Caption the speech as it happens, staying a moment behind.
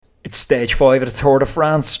It's stage 5 of the Tour de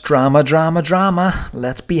France. Drama, drama, drama.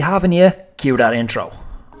 Let's be having you. Cue that intro.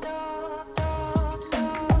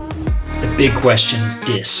 The big question is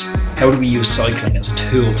this: how do we use cycling as a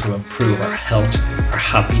tool to improve our health, our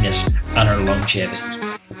happiness, and our longevity?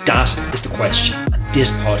 That is the question, and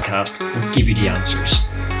this podcast will give you the answers.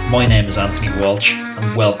 My name is Anthony Walsh,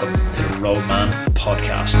 and welcome to the Roadman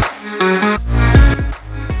Podcast.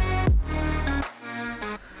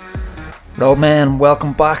 Roadman,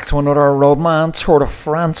 welcome back to another Roadman Tour de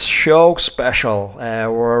France show special.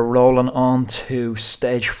 We're rolling on to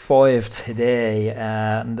stage 5 today,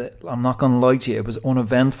 and I'm not going to lie to you, it was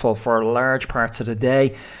uneventful for large parts of the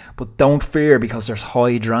day, but don't fear because there's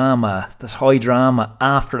high drama. There's high drama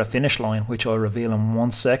after the finish line, which I'll reveal in 1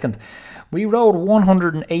 second. We rode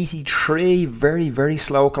 183 very, very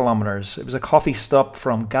slow kilometres. It was a coffee stop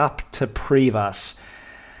from Gap to Privas.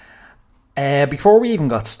 Before we even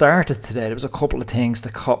got started today, there was a couple of things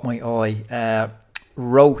that caught my eye.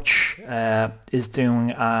 Roach is doing,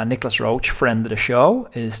 Nicholas Roach, friend of the show,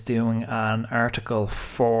 is doing an article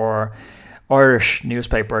for Irish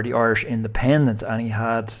newspaper, the Irish Independent, and he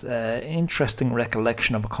had an interesting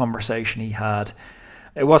recollection of a conversation he had.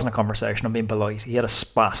 It wasn't a conversation, I'm being polite. He had a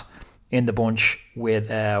spat in the bunch with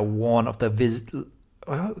one of the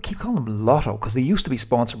I keep calling them Lotto because they used to be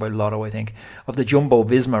sponsored by Lotto, I think, of the Jumbo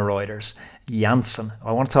Visma riders, Janssen.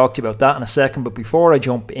 I want to talk to you about that in a second, but before I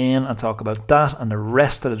jump in and talk about that and the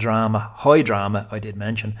rest of the drama, high drama I did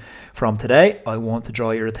mention from today, I want to draw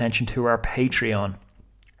your attention to our Patreon.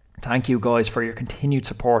 Thank you guys for your continued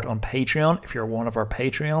support on Patreon. If you're one of our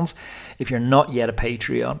Patreons, if you're not yet a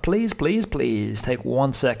Patreon, please take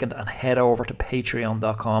 1 second and head over to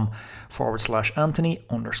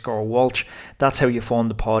patreon.com/Anthony_Walsh. That's how you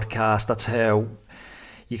fund the podcast. That's how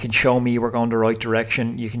you can show me we're going the right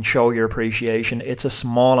direction. You can show your appreciation. It's a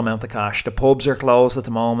small amount of cash. The pubs are closed at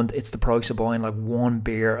the moment. It's the price of buying like one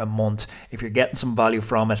beer a month. If you're getting some value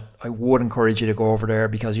from it, I would encourage you to go over there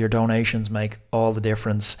because your donations make all the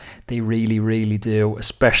difference. They really, really do,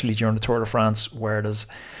 especially during the Tour de France where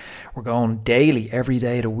we're going daily, every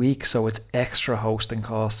day of the week. So it's extra hosting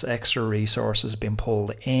costs, extra resources being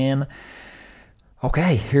pulled in.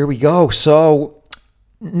 Okay, here we go. So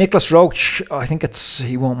Nicholas Roach, I think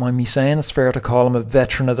he won't mind me saying, it's fair to call him a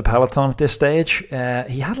veteran of the peloton at this stage.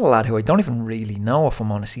 He had a lad who I don't even really know, if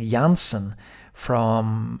I'm honest, Janssen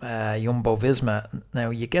from Jumbo Visma.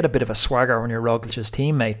 Now, you get a bit of a swagger when you're Roglic's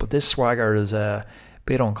teammate, but this swagger is a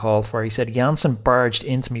bit uncalled for. He said, Janssen barged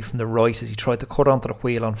into me from the right as he tried to cut onto the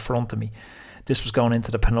wheel in front of me. This was going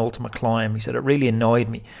into the penultimate climb. He said, it really annoyed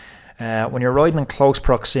me. When you're riding in close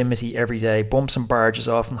proximity every day, bumps and barges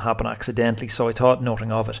often happen accidentally, so I thought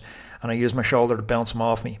nothing of it, and I used my shoulder to bounce him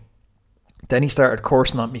off me. Then he started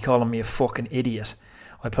cursing at me, calling me a fucking idiot.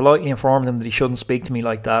 I politely informed him that he shouldn't speak to me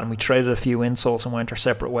like that, and we traded a few insults and went our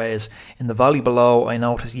separate ways. In the valley below, I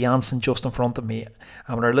noticed Janssen just in front of me,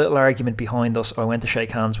 and with our little argument behind us, I went to shake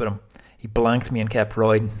hands with him. He blanked me and kept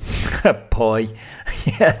riding. Pie.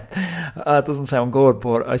 Yeah, it doesn't sound good,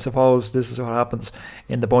 but I suppose this is what happens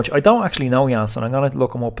in the bunch. I don't actually know Janssen. I'm going to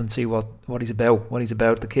look him up and see what he's about.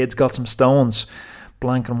 The kid's got some stones.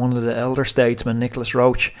 Blanking one of the elder statesmen, Nicholas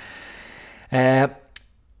Roach. I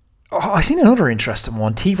seen another interesting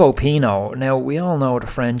one, Thibaut Pinot. Now, we all know the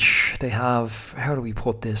French, they have, how do we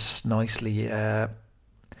put this nicely, a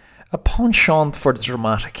penchant for the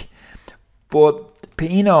dramatic. But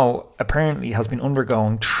Pinot apparently has been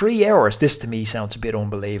undergoing 3 hours. This to me sounds a bit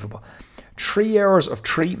unbelievable. 3 hours of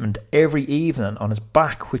treatment every evening on his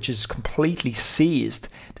back, which is completely seized,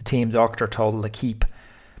 the team doctor told L'Equipe.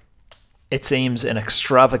 It seems an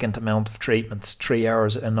extravagant amount of treatment, 3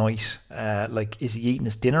 hours a night. Is he eating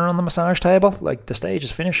his dinner on the massage table? Like, the stage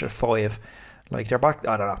is finished at 5. Like, they're back,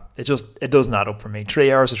 I don't know. It doesn't add up for me.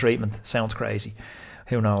 3 hours of treatment sounds crazy.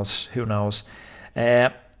 Who knows?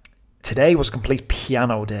 Today was a complete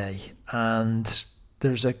piano day, and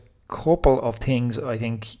there's a couple of things I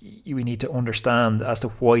think we need to understand as to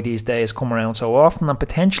why these days come around so often, and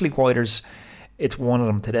potentially why it's one of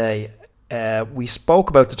them today. We spoke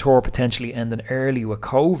about the tour potentially ending early with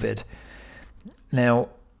COVID. Now,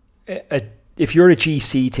 if you're a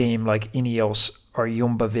GC team like Ineos or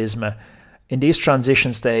Jumbo Visma, in these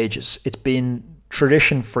transition stages, it's been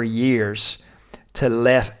tradition for years to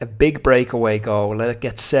let a big breakaway go, let it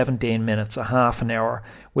get 17 minutes, a half an hour,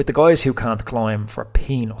 with the guys who can't climb for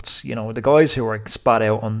peanuts, the guys who are spat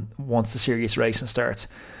out on once the serious racing starts.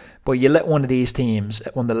 But you let one of these teams,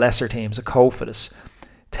 one of the lesser teams, a Cofidis,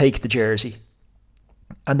 take the jersey,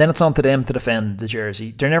 and then it's on to them to defend the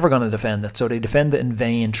jersey. They're never going to defend it, so they defend it in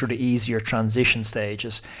vain through the easier transition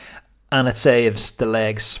stages, and it saves the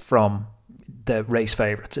legs from the race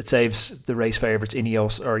favourites. It saves the race favourites,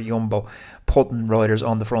 Ineos or Jumbo, putting riders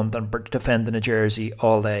on the front and defending a jersey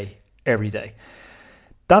all day, every day.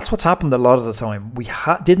 That's what's happened a lot of the time. We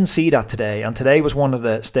didn't see that today, and today was one of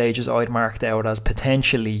the stages I'd marked out as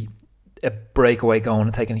potentially a breakaway going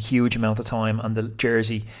and taking a huge amount of time and the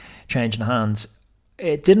jersey changing hands.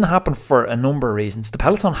 It didn't happen for a number of reasons. The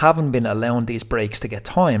peloton haven't been allowing these breaks to get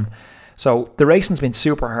time. So the racing's been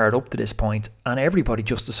super hard up to this point, and everybody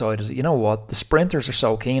just decided, you know what, the sprinters are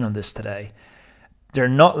so keen on this today. They're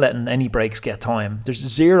not letting any breaks get time. There's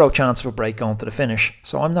zero chance of a break going to the finish,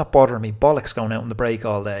 so I'm not bothering me bollocks going out on the break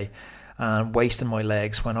all day and wasting my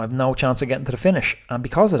legs when I have no chance of getting to the finish. And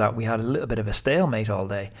because of that, we had a little bit of a stalemate all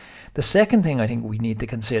day. The second thing I think we need to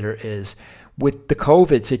consider is, with the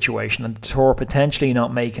COVID situation and the Tour potentially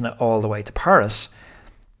not making it all the way to Paris,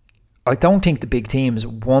 I don't think the big teams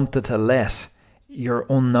wanted to let your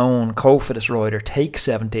unknown Cofidis rider take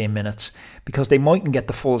 17 minutes because they mightn't get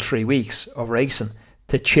the full 3 weeks of racing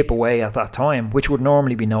to chip away at that time, which would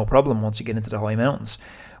normally be no problem once you get into the high mountains.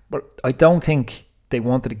 But I don't think they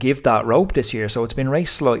wanted to give that rope this year, so it's been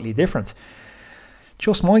raced slightly different.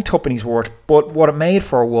 Just my tuppenny's worth. But what it made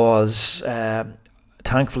for was,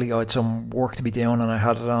 thankfully I had some work to be doing and I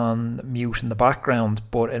had it on mute in the background,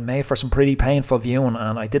 but it made for some pretty painful viewing,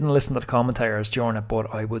 and I didn't listen to the commentators during it,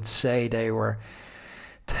 but I would say they were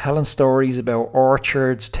telling stories about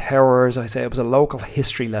orchards, towers. I'd say it was a local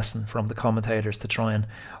history lesson from the commentators to try and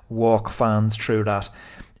walk fans through that.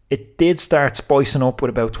 It did start spicing up with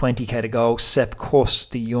about 20k to go. Sepp Kuss,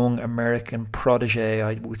 the young American protege,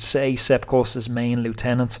 I would say Sepp Kuss is main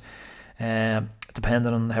lieutenant,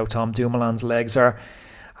 depending on how Tom Dumoulin's legs are,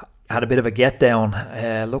 had a bit of a get down.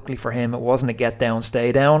 Luckily for him, it wasn't a get down,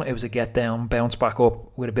 stay down. It was a get down, bounce back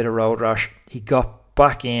up with a bit of road rash. He got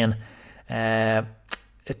back in.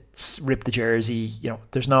 It's ripped the jersey.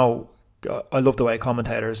 There's no. I love the way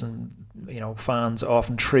commentators and fans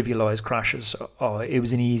often trivialise crashes. Oh, it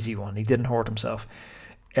was an easy one. He didn't hurt himself.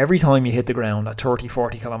 Every time you hit the ground at 30,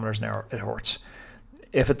 40 kilometers an hour, it hurts.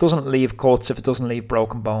 If it doesn't leave cuts, if it doesn't leave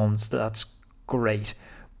broken bones, that's great.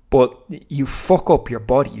 But you fuck up your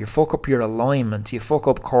body, you fuck up your alignment, you fuck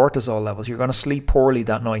up cortisol levels, you're going to sleep poorly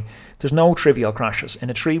that night. There's no trivial crashes.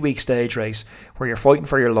 In a 3-week stage race where you're fighting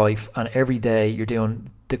for your life and every day you're doing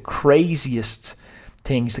the craziest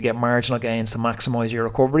things to get marginal gains to maximise your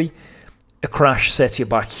recovery, a crash sets you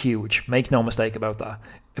back huge. Make no mistake about that.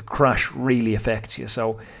 A crash really affects you.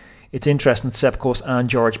 So it's interesting, Sepp Kuss and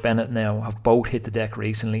George Bennett now have both hit the deck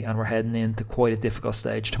recently, and we're heading into quite a difficult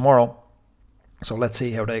stage tomorrow. So let's see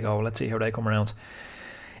how they go. Let's see how they come around.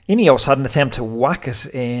 Ineos had an attempt to whack it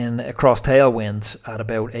in across tailwind at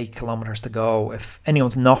about 8 kilometres to go. If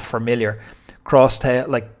anyone's not familiar, cross tail,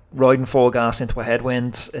 like riding full gas into a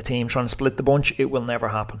headwind, a team trying to split the bunch, it will never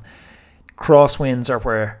happen. Crosswinds are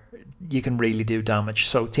where you can really do damage.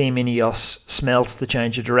 So Team Ineos smelt the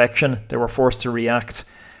change of direction. They were forced to react.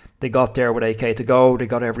 They got there with 8k to go. They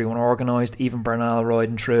got everyone organised, even Bernal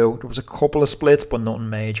riding through. There was a couple of splits, but nothing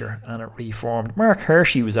major, and it reformed. Mark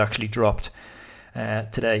Hirschi was actually dropped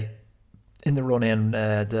today in the run-in.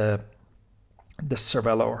 The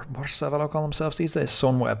Cervelo, or what does Cervelo call themselves these days?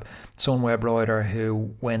 Sunweb rider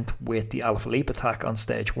who went with the Alaphilippe attack on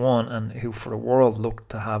stage 1 and who for the world looked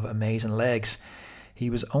to have amazing legs. He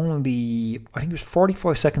was only, I think he was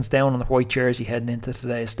 45 seconds down on the white jersey heading into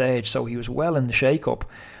today's stage, so he was well in the shake-up,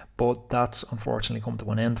 but that's unfortunately come to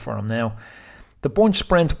an end for him now. The bunch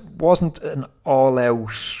sprint wasn't an all-out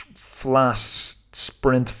flat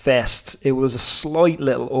sprint fest. It was a slight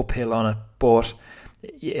little uphill on it, but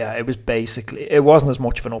yeah, it wasn't as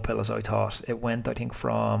much of an uphill as I thought. It went, I think,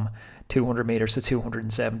 from 200 metres to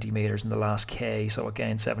 270 metres in the last K, so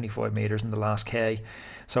again 75 metres in the last K.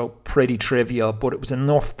 So pretty trivial, but it was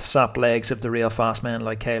enough to sap legs of the real fast men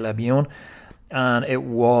like Caleb Ewan, and it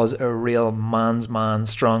was a real man's man,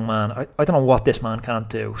 strong man. I don't know what this man can't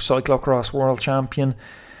do. Cyclocross world champion.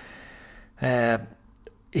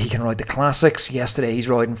 He can ride the classics. Yesterday he's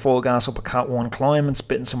riding full gas up a Cat 1 climb and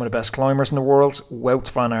spitting some of the best climbers in the world. Wout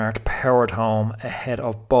van Aert powered home ahead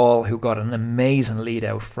of Ball, who got an amazing lead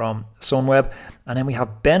out from Sunweb. And then we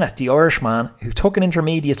have Bennett, the Irishman, who took an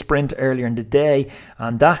intermediate sprint earlier in the day,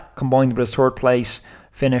 and that, combined with his third place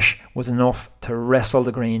finish, was enough to wrestle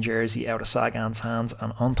the green jersey out of Sagan's hands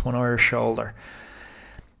and onto an Irish shoulder.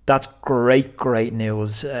 That's great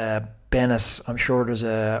news. Bennett, I'm sure there's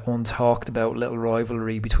a untalked about little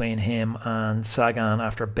rivalry between him and Sagan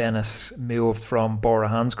after Bennett moved from Bora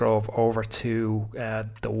Hansgrohe over to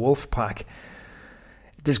the Wolf Pack.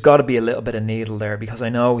 there's got to be a little bit of needle there, because I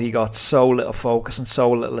know he got so little focus and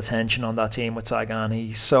so little attention on that team with Sagan.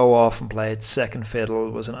 He so often played second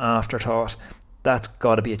fiddle, was an afterthought. That's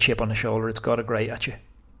got to be a chip on the shoulder. It's got to grate at you.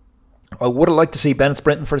 I would have liked to see Bennett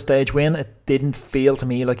sprinting for a stage win. It didn't feel to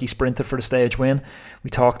me like he sprinted for the stage win. We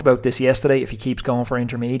talked about this yesterday. If he keeps going for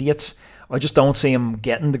intermediates, I just don't see him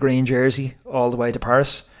getting the green jersey all the way to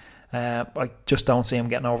Paris. I just don't see him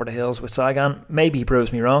getting over the hills with Sagan. Maybe he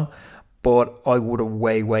proves me wrong, but I would have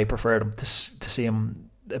way preferred him to see him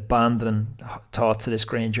abandoning thoughts of this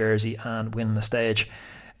green jersey and winning the stage.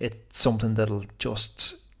 It's something that'll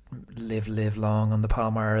just live long on the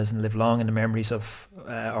Palmares and live long in the memories of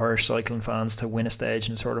Irish cycling fans to win a stage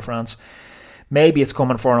in the Tour de France. Maybe it's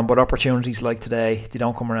coming for him, but opportunities like today, they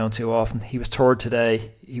don't come around too often. He was third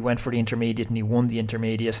today. He went for the intermediate and he won the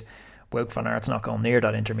intermediate. Wout van Aert's not going near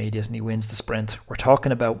that intermediate and he wins the sprint. We're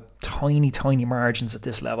talking about tiny margins at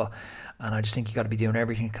this level, and I just think you got to be doing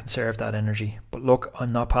everything to conserve that energy. But look,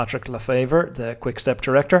 I'm not Patrick Lefevre, the Quick Step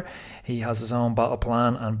director. He has his own battle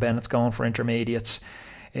plan, and Bennett's going for intermediates.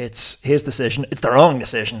 It's his decision. It's the wrong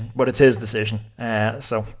decision, but it's his decision.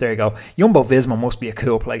 So there you go. Jumbo-Visma must be a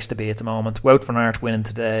cool place to be at the moment. Wout van Aert winning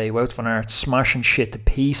today. Wout van Aert smashing shit to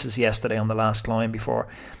pieces yesterday on the last climb before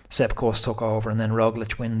Sepp Kuss took over, and then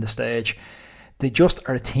Roglic winning the stage. They just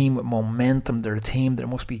are a team with momentum. They're a team that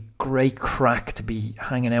must be great crack to be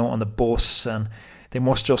hanging out on the bus, and they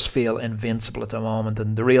must just feel invincible at the moment.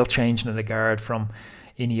 And the real changing of the guard from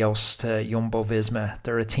Ineos to Jumbo-Visma,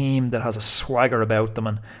 they're a team that has a swagger about them,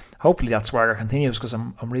 and hopefully that swagger continues, because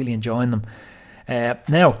I'm really enjoying them.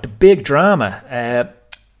 Now, the big drama.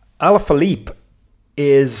 Alaphilippe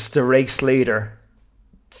is the race leader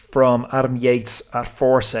from Adam Yates at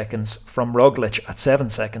 4 seconds, from Roglic at 7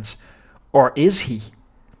 seconds. Or is he?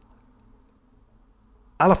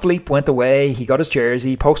 Alaphilippe went away, he got his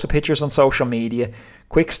jersey, posted pictures on social media.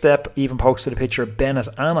 Quick Step even posted a picture of Bennett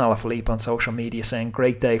and Alaphilippe on social media saying,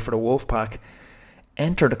 great day for the Wolfpack.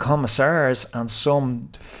 Enter the commissars and some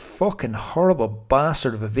fucking horrible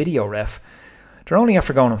bastard of a video ref. They're only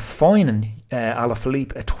after going and fining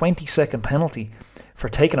Alaphilippe a 20-second penalty for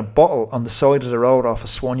taking a bottle on the side of the road off of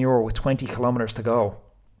Soigneur with 20 kilometres to go.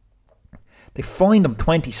 They fined him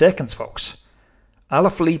 20 seconds, folks.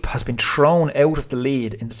 Alaphilippe has been thrown out of the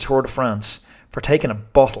lead in the Tour de France for taking a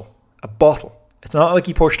bottle. A bottle. It's not like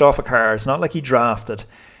he pushed off a car. It's not like he drafted.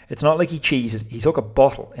 It's not like he cheated. He took a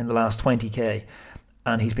bottle in the last 20k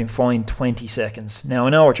and he's been fined 20 seconds. Now, I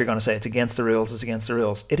know what you're going to say. It's against the rules. It's against the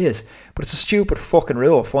rules. It is. But it's a stupid fucking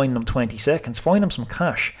rule, fining him 20 seconds. Fine him some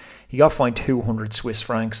cash. He got fined 200 Swiss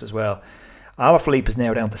francs as well. Alaphilippe is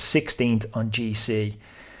now down to 16th on GC.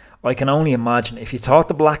 I can only imagine, if you thought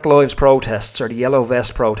the Black Lives protests or the Yellow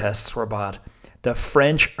Vest protests were bad, the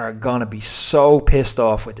French are going to be so pissed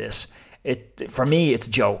off with this. For me, it's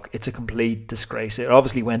a joke. It's a complete disgrace. It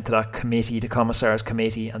obviously went to that committee, the Commissars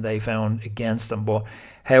Committee, and they found against them. But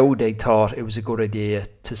how they thought it was a good idea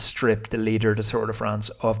to strip the leader of the Tour de France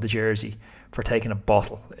of the jersey for taking a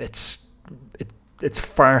bottle. It's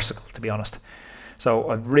farcical, to be honest.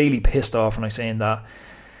 So I'm really pissed off when I'm saying that.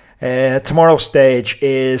 Tomorrow's stage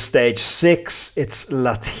is stage 6. It's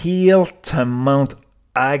La Thiel to Mount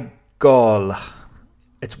Agol.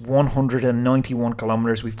 It's 191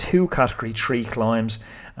 kilometres. We've 2 category 3 climbs,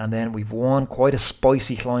 and then we've one quite a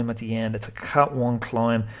spicy climb at the end. It's a Cat 1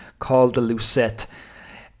 climb called the Lucette.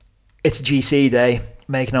 It's GC day,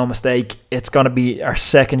 make no mistake. It's going to be our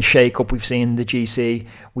second shake-up we've seen in the GC.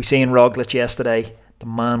 We seen Roglic yesterday. The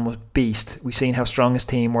man was beast. We've seen how strong his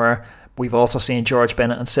team were. We've also seen George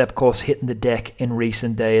Bennett and Sepp Kuss hitting the deck in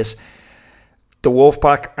recent days. The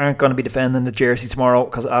Wolfpack aren't going to be defending the jersey tomorrow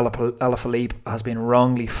because Alaphilippe has been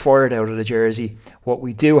wrongly fired out of the jersey. What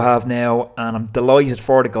we do have now, and I'm delighted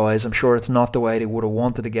for the guys, I'm sure it's not the way they would have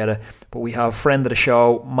wanted to get it, but we have friend of the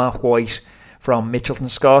show, Matt White from Mitchelton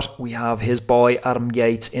Scott. We have his boy, Adam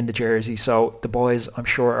Yates, in the jersey. So the boys, I'm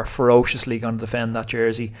sure, are ferociously going to defend that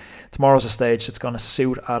jersey. Tomorrow's a stage that's going to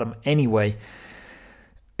suit Adam anyway.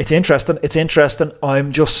 It's interesting.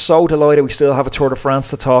 I'm just so delighted we still have a Tour de France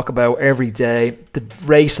to talk about every day. The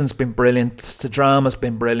racing's been brilliant. The drama's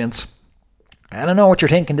been brilliant. I don't know what you're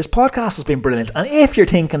thinking. This podcast has been brilliant. And if you're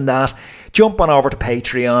thinking that, jump on over to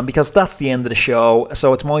Patreon, because that's the end of the show.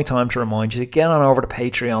 So it's my time to remind you to get on over to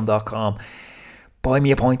patreon.com. Buy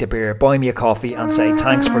me a pint of beer, buy me a coffee, and say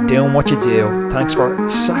thanks for doing what you do. Thanks for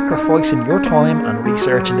sacrificing your time and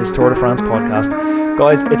researching this Tour de France podcast.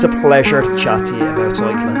 Guys, it's a pleasure to chat to you about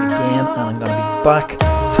cycling again, and I'm going to be back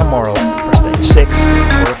tomorrow for stage 6 of the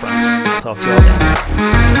Tour de France. Talk to you all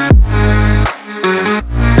then.